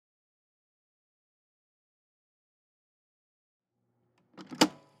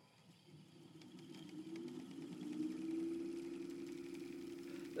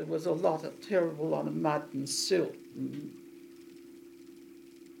There was a terrible lot of mud and silt.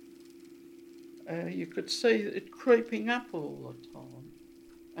 And you could see it creeping up all the time.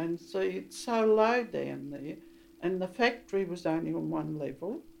 And see, it's so low down there. And the factory was only on one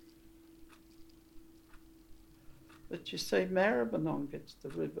level. But you see, Maribynong gets the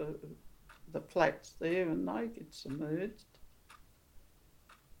river, the flats there, and they get submerged.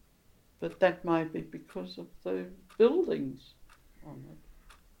 But that may be because of the buildings on it.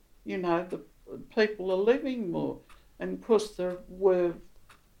 You know, the people are living more. And of course there were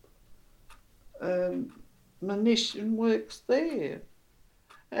munition works there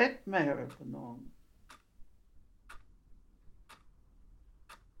at Maribynong.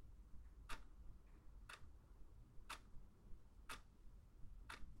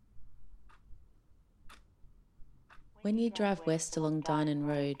 When you drive west along Dynon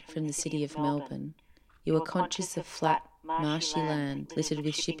Road from the city of Melbourne, you are conscious of flat, marshy land littered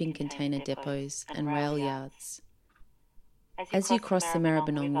with shipping container depots and rail yards. As you cross the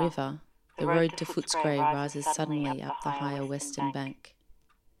Maribynong River, the road to Footscray rises suddenly up the higher western bank.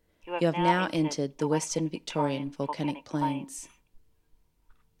 You have now entered the Western Victorian volcanic plains.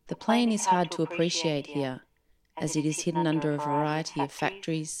 The plain is hard to appreciate here, as it is hidden under a variety of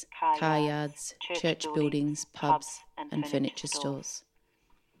factories, car yards, church buildings, pubs and furniture stores.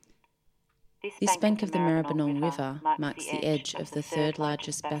 This bank of the Maribynong River marks the edge of the third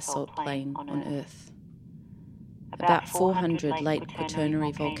largest basalt plain on Earth. About 400 late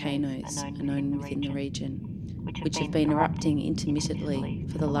Quaternary volcanoes are known within the region, which have been erupting intermittently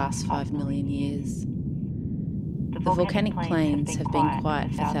for the last 5 million years. The volcanic plains have been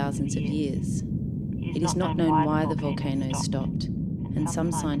quiet for thousands of years. It is not known why the volcanoes stopped, and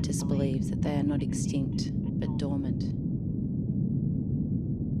some scientists believe that they are not extinct, but dormant.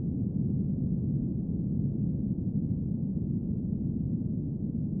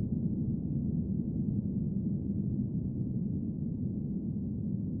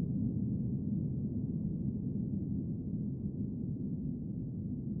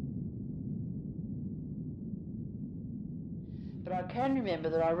 But I can remember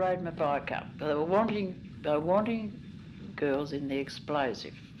that I rode my bike up. They were wanting girls in the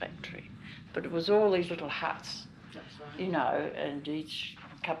explosive factory, but it was all these little huts, you know, and each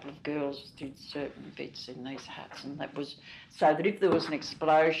couple of girls did certain bits in these huts, and that was so that if there was an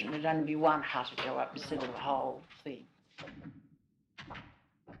explosion, it'd only be one hut to go up instead of the whole thing.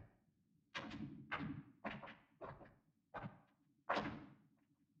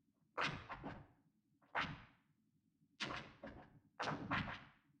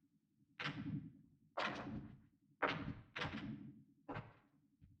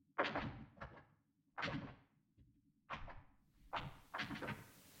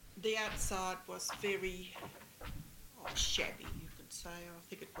 The outside was very shabby, you could say. I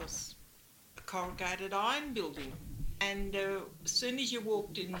think it was a corrugated iron building. And as soon as you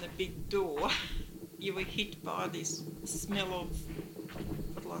walked in the big door, you were hit by this smell of,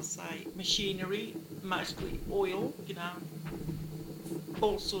 what'll I say, machinery, mostly oil, you know,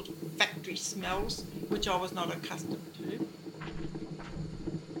 all sort of factory smells, which I was not accustomed to.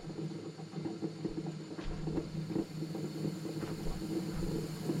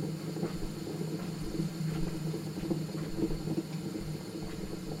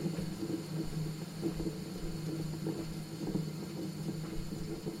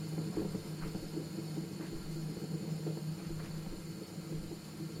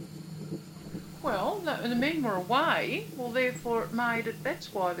 Well, the men were away, well, therefore it made it,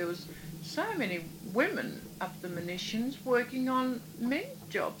 that's why there was so many women up the munitions working on men's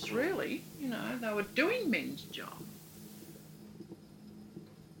jobs, really. You know, they were doing men's jobs.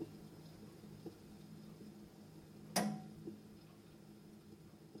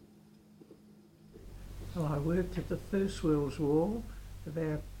 Well, I worked at the First World War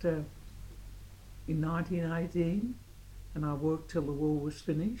about in 1918, and I worked till the war was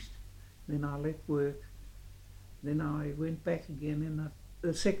finished. Then I left work. Then I went back again in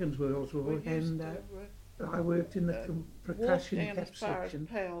the Second World War, and I worked in the percussion cap section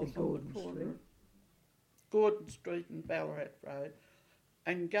at Gordon Street. Gordon Street and Ballarat Road,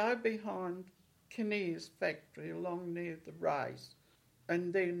 and go behind Kinnear's factory along near the race,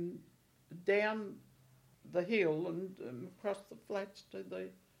 and then down the hill and across the flats to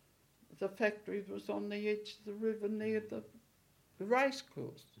the factory was on the edge of the river near the race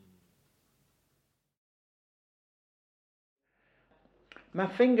course. My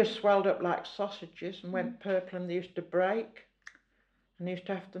fingers swelled up like sausages and went purple and they used to break. and used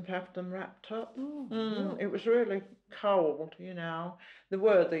to have them wrapped up. Yeah. It was really cold, you know. There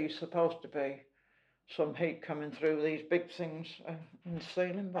were these supposed to be some heat coming through these big things in the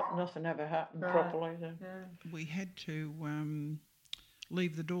ceiling, but nothing ever happened properly then. Yeah. We had to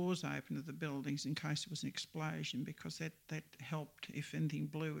leave the doors open of the buildings in case there was an explosion, because that helped. If anything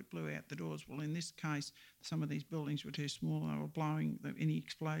blew, it blew out the doors. Well, in this case, some of these buildings were too small. They were blowing, any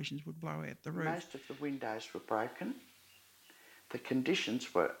explosions would blow out the roof. Most of the windows were broken. The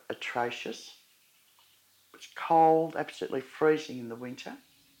conditions were atrocious. It was cold, absolutely freezing in the winter.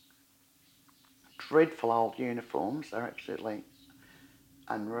 Dreadful old uniforms. They're absolutely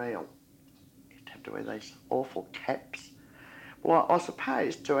unreal. You'd have to wear these awful caps. Well, I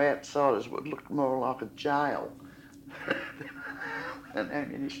suppose to outsiders it would look more like a jail than an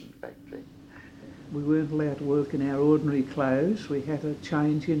ammunition factory. We weren't allowed to work in our ordinary clothes. We had to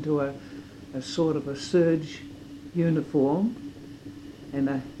change into a sort of a serge uniform,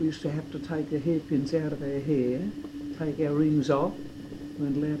 and we used to have to take the hairpins out of our hair, take our rings off. We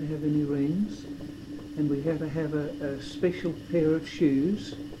weren't allowed to have any rings, and we had to have a special pair of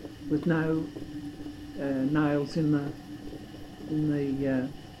shoes with no nails in the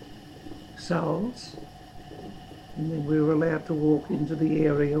soles, and then we were allowed to walk into the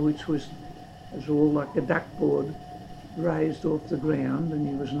area which was all like a duckboard raised off the ground, and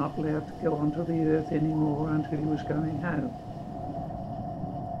he was not allowed to go onto the earth anymore until he was going home.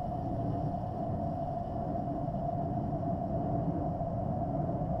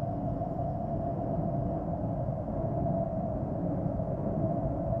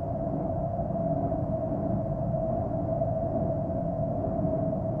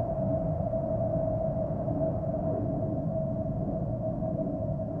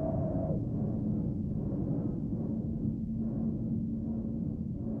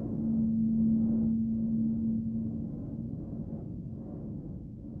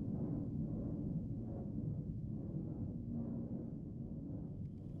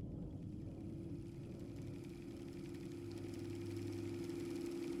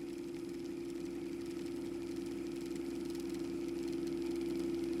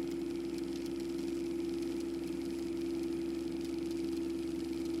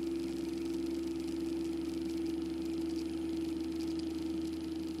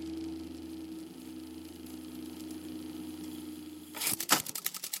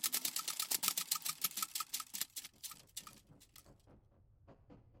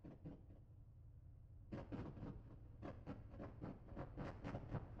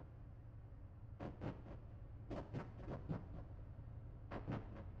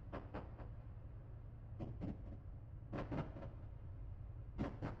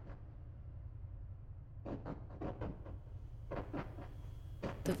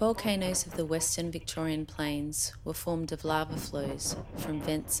 The volcanoes of the Western Victorian Plains were formed of lava flows from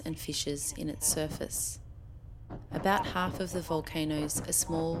vents and fissures in its surface. About half of the volcanoes are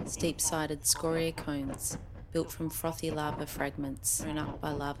small, steep-sided scoria cones built from frothy lava fragments thrown up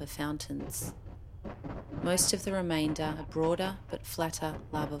by lava fountains. Most of the remainder are broader but flatter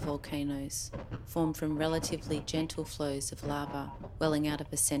lava volcanoes, formed from relatively gentle flows of lava welling out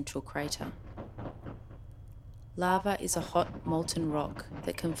of a central crater. Lava is a hot, molten rock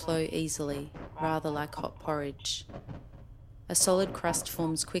that can flow easily, rather like hot porridge. A solid crust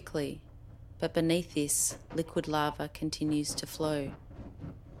forms quickly, but beneath this, liquid lava continues to flow.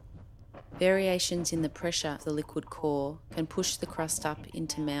 Variations in the pressure of the liquid core can push the crust up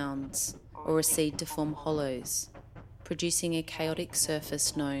into mounds or recede to form hollows, producing a chaotic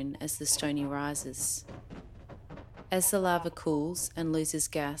surface known as the stony rises. As the lava cools and loses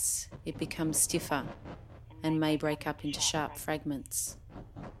gas, it becomes stiffer and may break up into sharp fragments.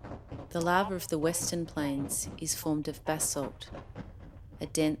 The lava of the Western Plains is formed of basalt, a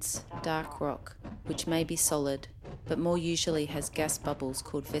dense, dark rock which may be solid, but more usually has gas bubbles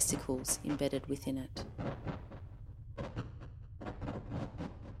called vesicles embedded within it.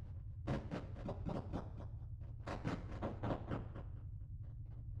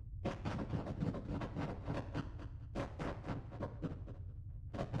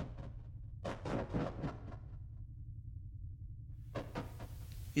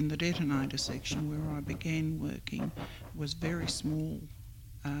 In the detonator section where I began working was very small.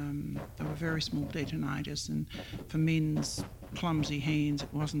 There were very small detonators, and for men's clumsy hands, it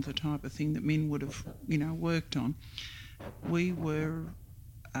wasn't the type of thing that men would have, worked on. We were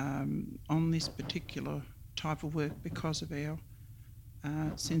on this particular type of work because of our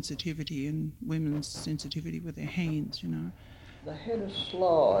sensitivity and women's sensitivity with their hands, They had a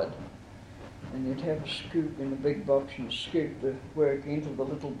slide, and you'd have a scoop in a big box and scoop the work into the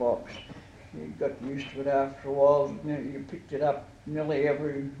little box. You got used to it after a while, you picked it up nearly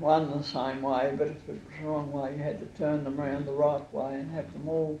every one the same way, but if it was the wrong way, you had to turn them around the right way and have them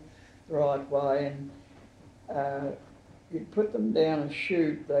all the right way. And you'd put them down a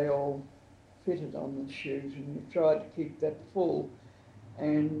chute, they all fitted on the chute, and you tried to keep that full.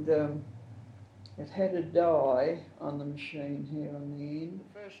 And it had a die on the machine here on the end,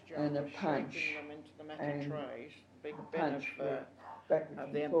 and a punch, them into the metal and trays, big a bin punch backwards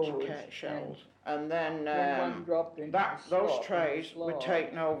of the and empty forwards. shells. And then One dropped into the those slot, trays and the were slot,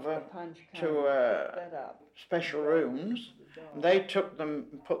 taken over the punch came to and picked that up. special rooms. They took them,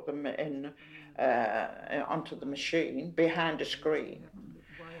 put them in onto the machine behind a screen,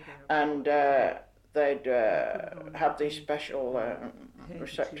 and they'd have these special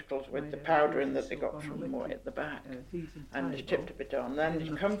receptacles with the powder in that they got from way at the back, and they tipped a bit on. Then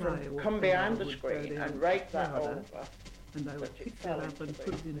you come behind the screen and rake that over. And they would pick that up and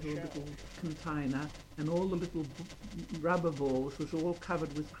put it into a little container, and all the little rubber balls was all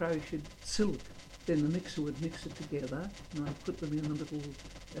covered with crocheted silk. Then the mixer would mix it together, and I'd put them in the little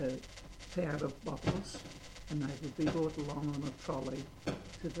powder bottles, and they would be brought along on a trolley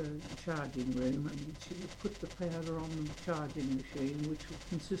to the charging room, and she would put the powder on the charging machine, which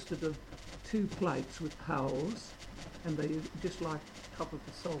consisted of 2 plates with holes, and they just like the top of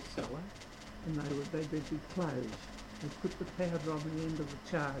the salt cellar, and they'd be closed. They'd put the powder on the end of the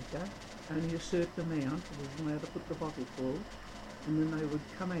charger, only a certain amount, they wasn't allowed to put the bottle full, and then they would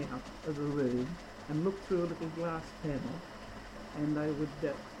come out of the room and look through a little glass panel, and they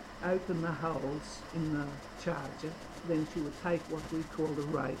would open the holes in the charger. Then she would take what we called a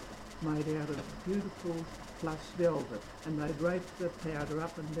rake, made out of beautiful plush velvet, and they'd rake the powder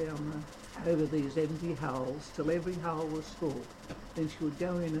up and down over these empty holes till every hole was full. Then she would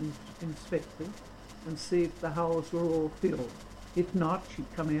go in and inspect it and see if the holes were all filled. If not,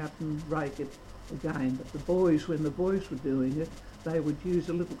 she'd come out and rake it again. But the boys, when the boys were doing it, they would use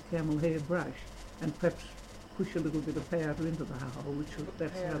a little camel hair brush and perhaps push a little bit of powder into the hole,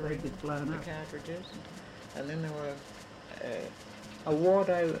 that's how they get blown up. The cartridges, and then there were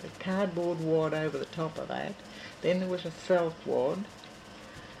a cardboard wad over the top of that. Then there was a felt wad,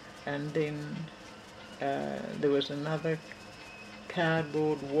 and then there was another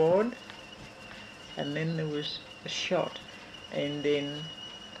cardboard wad, and then there was a shot, and then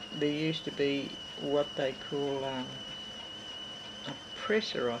there used to be what they call a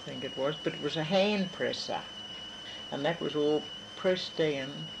presser, I think it was, but it was a hand presser, and that was all pressed down.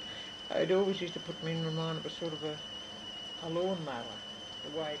 It always used to put me in mind of a sort of a lawnmower,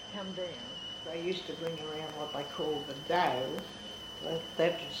 the way it come down. They used to bring around what they called the dough.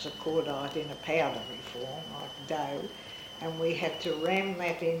 That was a cordite in a powdery form, like dough, and we had to ram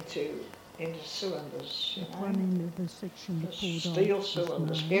that into cylinders, you know. One end of the section the steel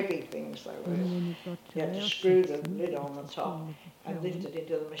cylinders, heavy things they were. You had to screw the lid on the top and lift it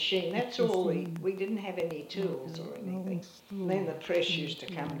into the machine. That's all we didn't have any tools or anything. And then the press used to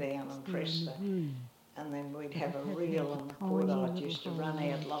come down and press and then we'd have a reel, and the cordite used to run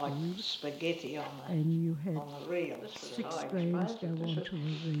out like spaghetti on the reel.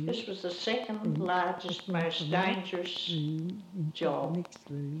 This was the second largest, most dangerous job.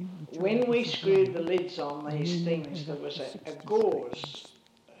 When we screwed the lids on these things, there was a gauze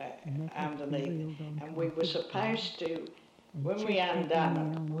underneath, and we were supposed to, when we undone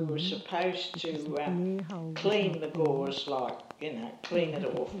it, we were supposed to clean the gauze, like, you know, clean it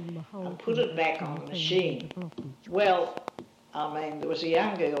off and put it back on the machine. Well, I mean, there was a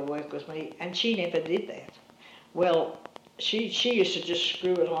young girl work with me, and she never did that. Well, she used to just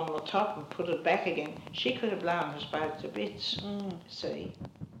screw it on the top and put it back again. She could have blown us both to bits, see.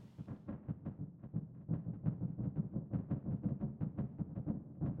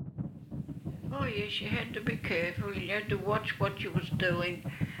 Oh yes, you had to be careful, you had to watch what you was doing,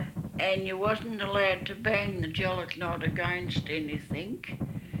 and you wasn't allowed to bang the gelatinite against anything.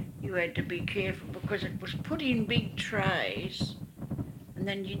 You had to be careful because it was put in big trays, and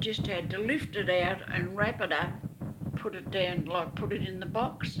then you just had to lift it out and wrap it up, put it down, like put it in the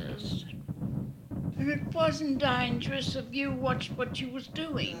boxes. And it wasn't dangerous if you watched what you was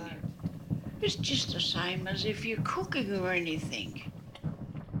doing. It's just the same as if you're cooking or anything.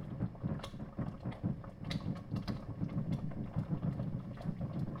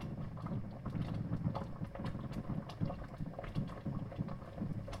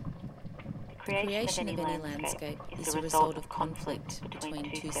 The creation of any landscape is the result of conflict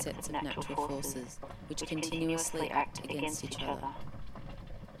between two sets of natural forces which continuously act against each other.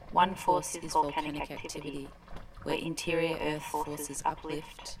 One force is volcanic activity, where interior earth forces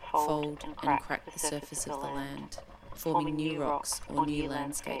uplift, fold and crack the surface of the land, forming new rocks or new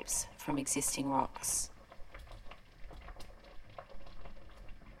landscapes from existing rocks.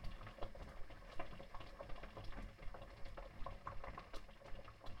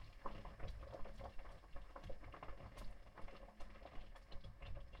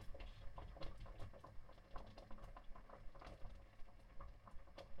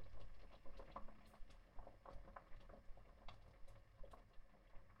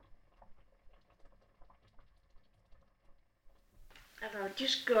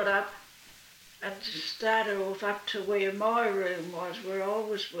 just got up and started off up to where my room was, where I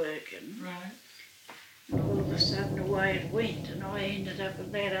was working. Right. And all of a sudden away it went, and I ended up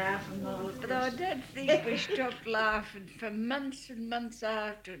about half a mile. But I don't think we stopped laughing for months and months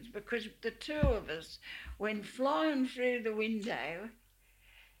afterwards, because the two of us went flying through the window.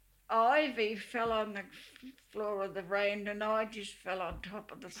 Ivy fell on the floor of the room, and I just fell on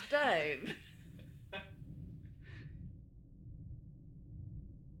top of the stove.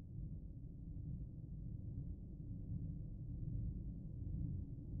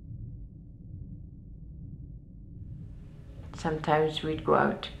 Sometimes we'd go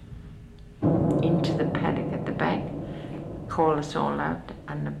out into the paddock at the back, call us all out,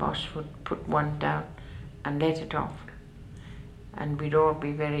 and the boss would put one down and let it off. And we'd all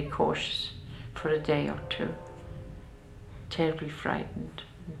be very cautious for a day or two, terribly frightened.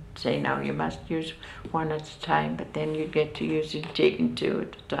 Say, now you must use one at a time, but then you'd get to using taking two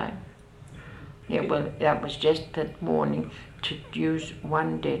at a time. Yeah, well, that was just that warning to use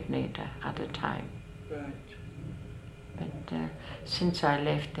one detonator at a time. Right. But since I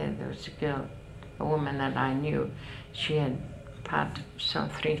left there was a girl, a woman that I knew. She had some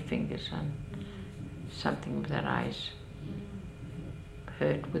 3 fingers and something with her eyes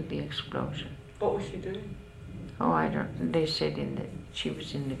hurt with the explosion. What was she doing? Oh, I don't. They said she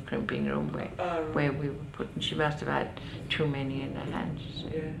was in the crimping room where we were putting. She must have had too many in her hands.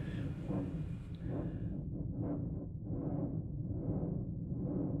 Yeah.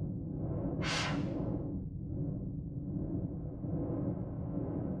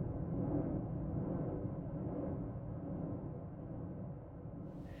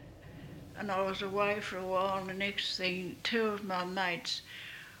 And I was away for a while, and the next thing, 2 of my mates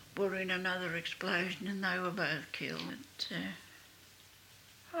were in another explosion, and they were both killed.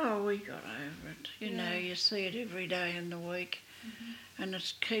 We got over it. You know, you see it every day in the week, and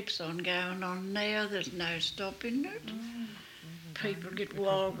it keeps on going on now. There's no stopping it. People get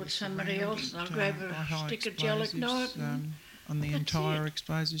wild with somebody else, and they'll grab a stick of gelignite. On the entire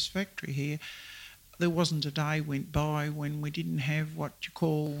explosives factory here, there wasn't a day went by when we didn't have what you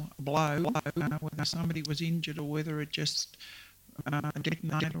call a blow, whether somebody was injured or whether it just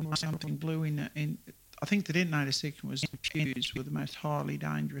detonated or something blew in. I think the detonator section was used were the most highly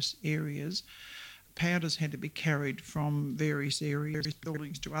dangerous areas. Powders had to be carried from various areas,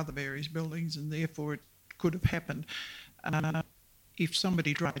 buildings to other various buildings, and therefore it could have happened. If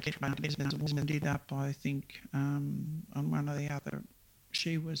somebody dropped detonators and ended up, I think, on one or the other,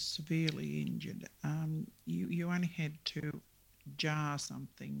 she was severely injured. You only had to jar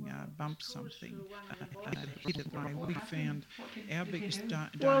something, bump something, hit it. We found our biggest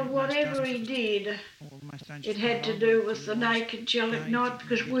well, whatever he did, it had to do with the naked gelignite,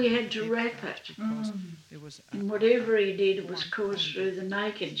 because we had to wrap it. And whatever he did, it was caused through the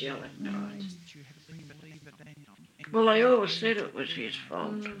naked gelignite. Well, they always said it was his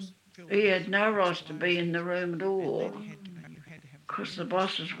fault. He had no right to be in the room at all, because the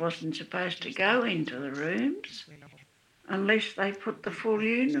bosses wasn't supposed to go into the rooms unless they put the full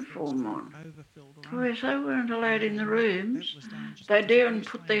uniform on. Whereas they weren't allowed in the rooms. They daren't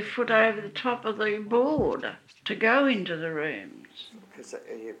put their foot over the top of the board to go into the rooms. Because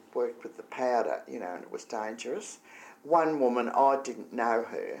you worked with the powder, you know, and it was dangerous. One woman, I didn't know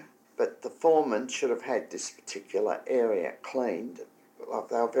her, but the foreman should have had this particular area cleaned.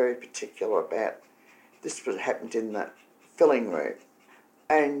 They were very particular about this. Happened in the filling room,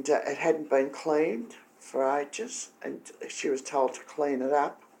 and it hadn't been cleaned for ages, and she was told to clean it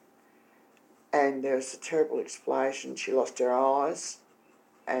up, and there was a terrible explosion. She lost her eyes,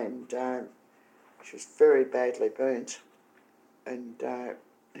 and she was very badly burnt, and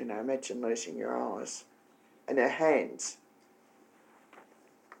you know, imagine losing your eyes, and her hands,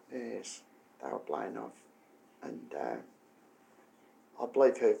 yes, they were blown off, and I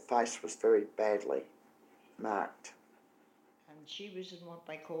believe her face was very badly marked. And she was in what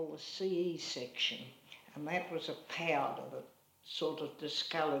they call the CE section, and that was a powder that sort of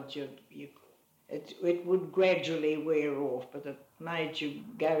discoloured you. It would gradually wear off, but it made you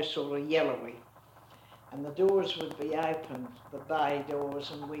go sort of yellowy. And the doors would be open, the bay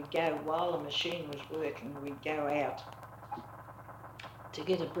doors, and we'd go, while the machine was working, we'd go out to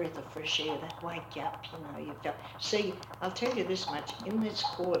get a breath of fresh air. That'd wake you up, you know. You felt. See, I'll tell you this much, in this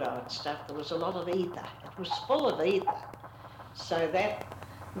cordite stuff there was a lot of ether. It was full of ether. So that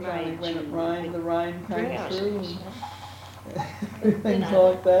made when it rained, the rain came drowsy, through you and things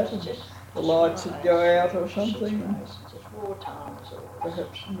like that. And the lights would go out or something. Just wartime was all.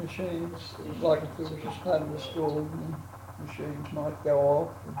 Perhaps machines, like if it was just home to school, the machines might go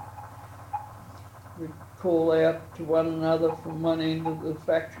off. And we'd call out to one another from one end of the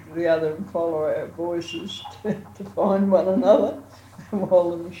factory to the other and follow our voices to find one another while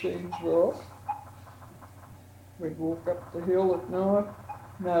the machines were off. We'd walk up the hill at night,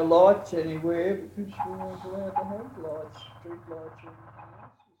 no lights anywhere because we weren't allowed to have lights, street lights or anything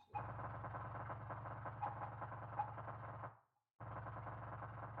else.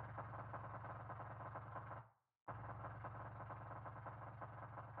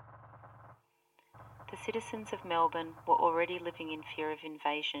 The citizens of Melbourne were already living in fear of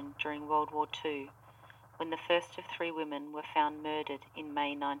invasion during World War II, when the first of 3 women were found murdered in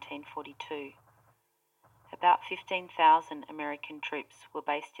May 1942. About 15,000 American troops were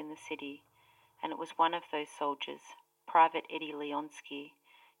based in the city, and it was one of those soldiers, Private Eddie Leonsky,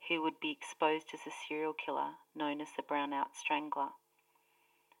 who would be exposed as a serial killer known as the Brownout Strangler.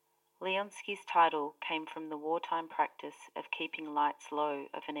 Leonsky's title came from the wartime practice of keeping lights low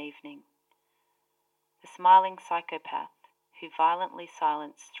of an evening. The smiling psychopath, who violently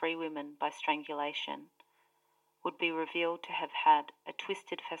silenced 3 women by strangulation, would be revealed to have had a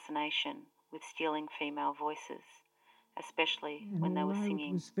twisted fascination with stealing female voices, especially when they were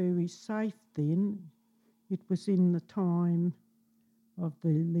singing. It was very safe then. It was in the time of the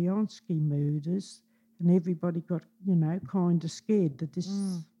Leonsky murders, and everybody got, kind of scared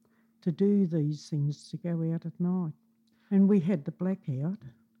to do these things, to go out at night. And we had the blackout,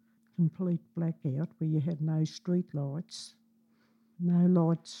 complete blackout, where you had no street lights, no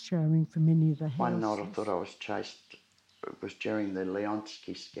lights showing from any of the houses. One night I thought I was chased. It was during the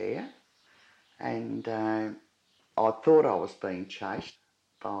Leonsky scare, and I thought I was being chased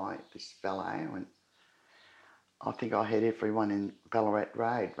by this fellow, and I think I had everyone in Ballarat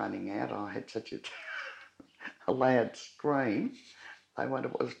Road running out. I had such a loud scream. They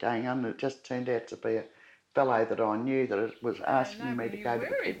wondered what was going on, and it just turned out to be a fellow that I knew that was asking me to go to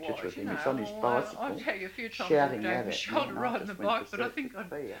the pictures with him. He's on his bicycle, I'll tell you a few times shouting I've at me. shoulder riding the bike, but I think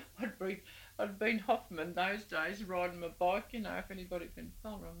I'd been Hoffman those days riding my bike, if anybody can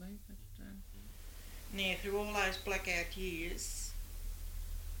follow me. But, now, through all those blackout years,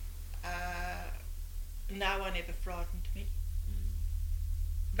 no one ever frightened me.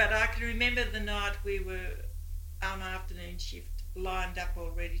 But I can remember the night we were on afternoon shift, lined up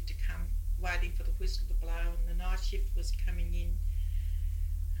all ready to come, waiting for the whistle to blow, and the night shift was coming in.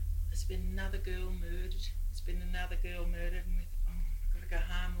 There's been another girl murdered. And we thought, I've got to go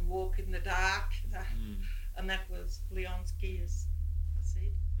home and walk in the dark. And that was Leonsky, as I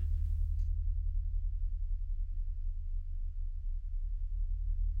said.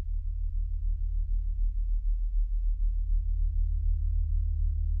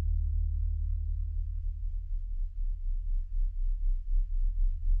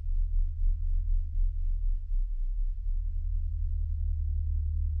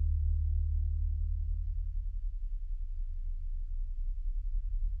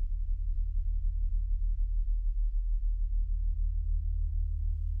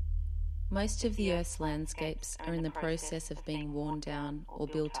 Most of the Earth's landscapes are in the process of being worn down or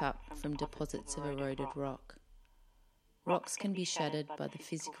built up from deposits of eroded rock. Rocks can be shattered by the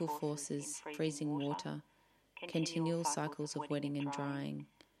physical forces, freezing water, continual cycles of wetting and drying,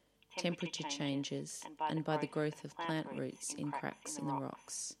 temperature changes, and by the growth of plant roots in cracks in the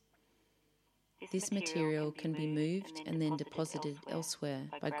rocks. This material can be moved and then deposited elsewhere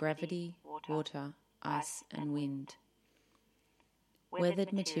by gravity, water, ice, and wind.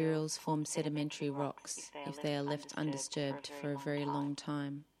 Weathered materials form sedimentary rocks if they are left undisturbed for a very long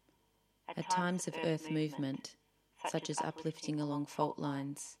time. At times of earth movement, such as uplifting along fault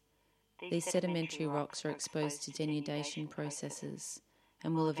lines, these sedimentary rocks are exposed to denudation processes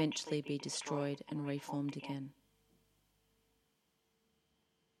and will eventually be destroyed and reformed again.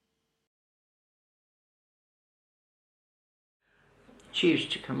 She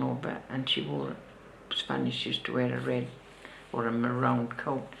used to come over and she wore, it was funny, she used to wear a red or a maroon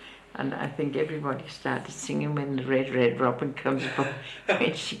coat, and I think everybody started singing when the red, red robin comes by.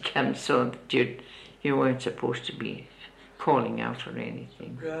 When she comes on, you weren't supposed to be calling out or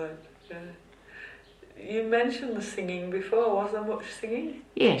anything. Right, right. You mentioned the singing before. Was there much singing?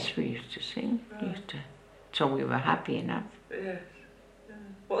 Yes, we used to sing. Right. So we were happy enough. Yes. Yeah.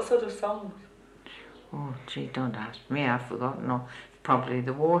 What sort of songs? Oh, gee, don't ask me. I've forgotten. No, probably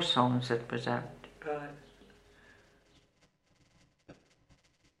the war songs that was out. Right.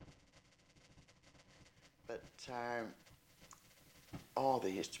 But, there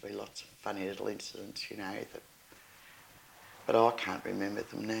used to be lots of funny little incidents, but I can't remember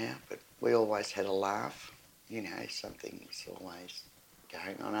them now, but we always had a laugh, something was always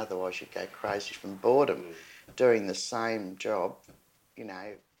going on, otherwise you'd go crazy from boredom doing the same job,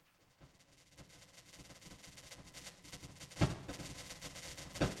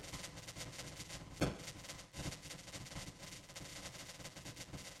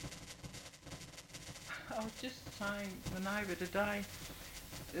 I was just saying to the neighbour today,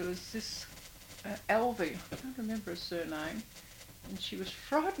 there was this Alvy, I don't remember her surname, and she was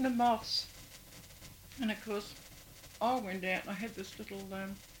frightened of moths. And of course, I went out and I had this little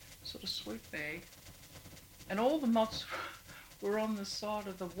sort of sweet bag, and all the moths were on the side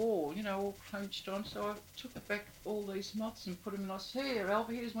of the wall, you know, all clenched on. So I took back all these moths and put them in. I said, "Here,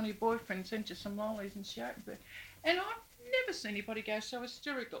 Alvy, here's one of your boyfriends sent you some lollies," and she opened it. And I've never seen anybody go so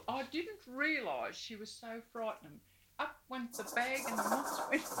hysterical. I didn't realise she was so frightened. Up went the bag and the moths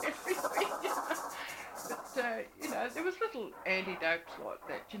went everywhere. You know. But, you know, there was little anecdotes like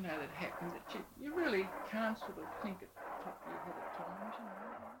that, you know, that happened that you really can't sort of think at the top of your head at times, you know.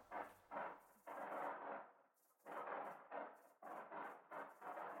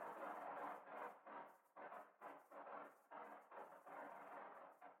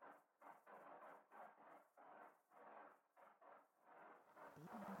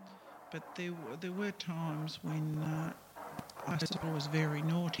 But there were times when I thought I was very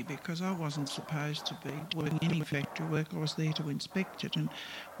naughty because I wasn't supposed to be doing any factory work. I was there to inspect it, and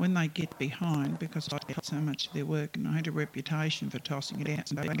when they get behind, because I did so much of their work and I had a reputation for tossing it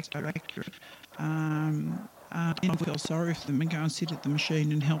out and being so accurate, I feel sorry for them and go and sit at the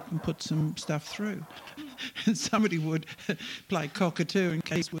machine and help them put some stuff through. And somebody would play cockatoo in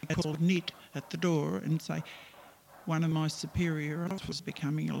case we called knit at the door and say, one of my superiors was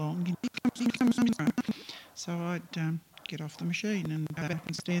becoming along. So I'd get off the machine and go back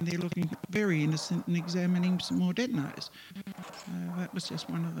and stand there looking very innocent and examining some more detonators. That was just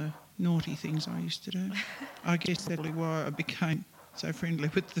one of the naughty things I used to do. I guess that's probably why I became so friendly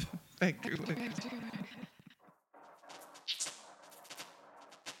with the factory workers.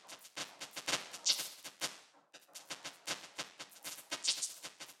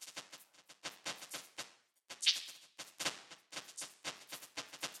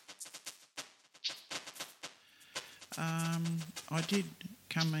 I did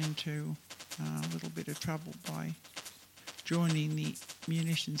come into a little bit of trouble by joining the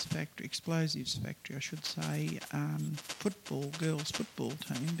munitions factory, explosives factory, I should say, girls' football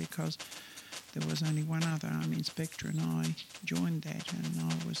team, because there was only one other army inspector and I joined that, and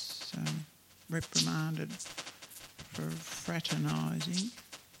I was reprimanded for fraternising,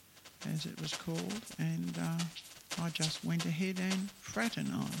 as it was called, and I just went ahead and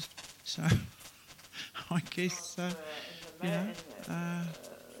fraternised. So I guess,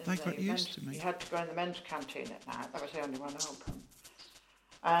 they got used to me. You had to go in the men's canteen at night. That was the only one open.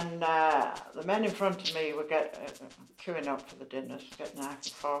 And the men in front of me were queuing up for the dinners, getting a knife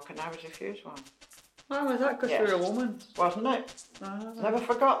and fork, and I was refused one. Oh, was that because you're a woman? Wasn't it? Oh, Never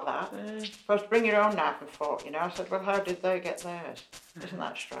forgot that. Supposed to bring your own knife and fork, you know. I said, well, how did they get theirs? Isn't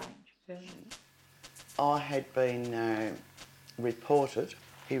that strange? Yeah. I had been reported.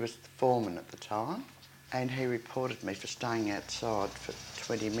 He was the foreman at the time, and he reported me for staying outside for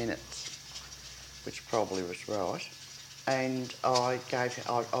 20 minutes, which probably was right. And I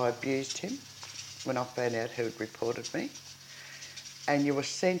abused him when I found out who had reported me. And you were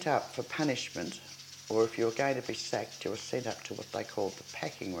sent up for punishment, or if you were going to be sacked, you were sent up to what they called the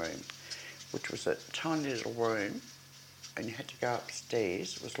packing room, which was a tiny little room, and you had to go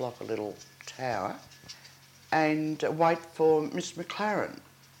upstairs. It was like a little tower, and wait for Miss McLaren.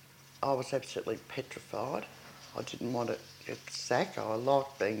 I was absolutely petrified. I didn't want to get sacked. I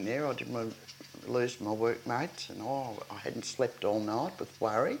liked being there. I didn't want to lose my workmates, and I hadn't slept all night with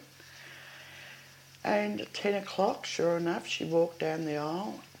worry. And at 10 o'clock, sure enough, she walked down the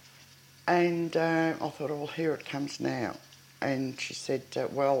aisle, and I thought, oh, well, here it comes now. And she said,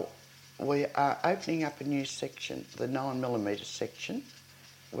 well, we are opening up a new section, the 9mm section.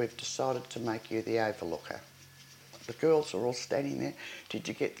 We've decided to make you the overlooker. The girls are all standing there. Did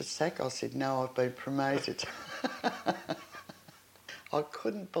you get the sack? I said, no, I've been promoted. I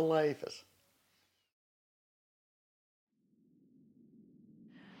couldn't believe it.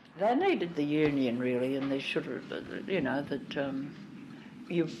 They needed the union, really, and they should have, you know, that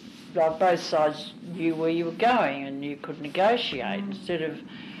you, like, both sides knew where you were going and you could negotiate instead of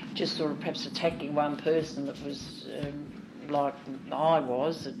just sort of perhaps attacking one person that was like I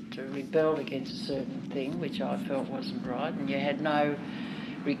was, that rebelled against a certain thing, which I felt wasn't right, and you had no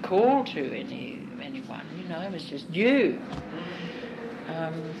recall to anyone, you know, it was just you.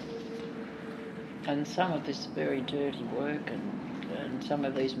 And some of this very dirty work and some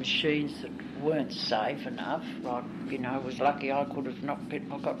of these machines that weren't safe enough, like, you know, I was lucky I could have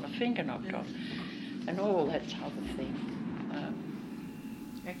got my finger knocked off, and all that type of thing.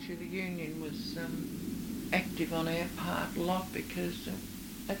 Actually, the union was active on our part a lot, because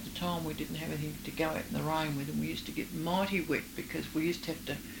at the time we didn't have anything to go out in the rain with, and we used to get mighty wet because we used to have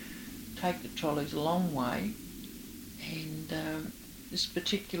to take the trolleys a long way, and this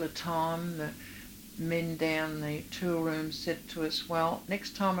particular time the men down the tool room said to us, well,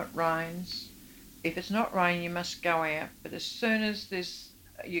 next time it rains, if it's not raining you must go out, but as soon as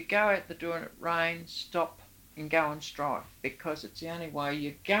you go out the door and it rains, stop and go on strike, because it's the only way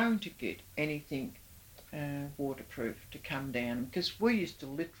you're going to get anything waterproof to come down, because we used to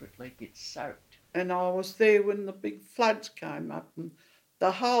literally get soaked. And I was there when the big floods came up and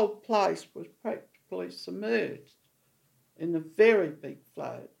the whole place was practically submerged in a very big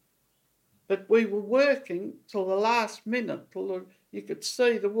flood. But we were working till the last minute, till you could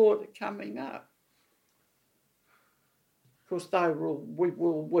see the water coming up. Of course, we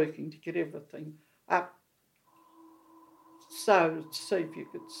were all working to get everything up so to see if you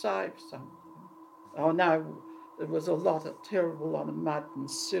could save something. I know there was a terrible lot of mud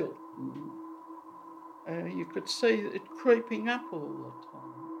and silt, and you could see it creeping up all the time.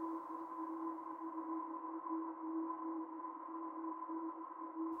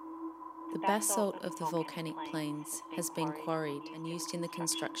 The basalt of the volcanic plains has been quarried and used in the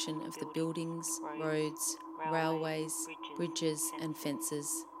construction of the buildings, roads, railways, bridges and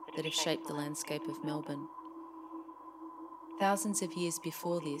fences that have shaped the landscape of Melbourne. Thousands of years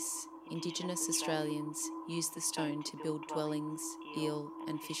before this, Indigenous Australians used the stone to build dwellings, eel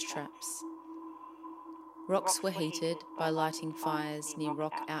and fish traps. Rocks were heated by lighting fires near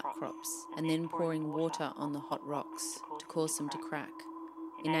rock outcrops and then pouring water on the hot rocks to cause them to crack,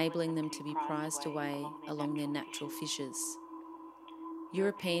 enabling them to be prized away along their natural fissures.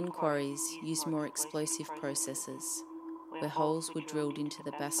 European quarries used more explosive processes, where holes were drilled into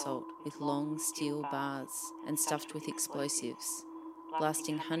the basalt with long steel bars and stuffed with explosives,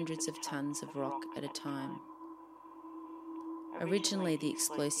 blasting hundreds of tons of rock at a time. Originally, the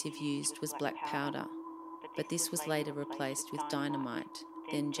explosive used was black powder, but this was later replaced with dynamite,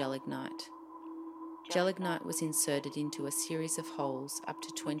 then gelignite. Gelignite was inserted into a series of holes up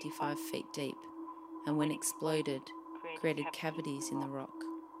to 25 feet deep, and when exploded, created cavities in the rock,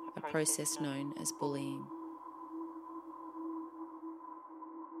 a process known as bullying.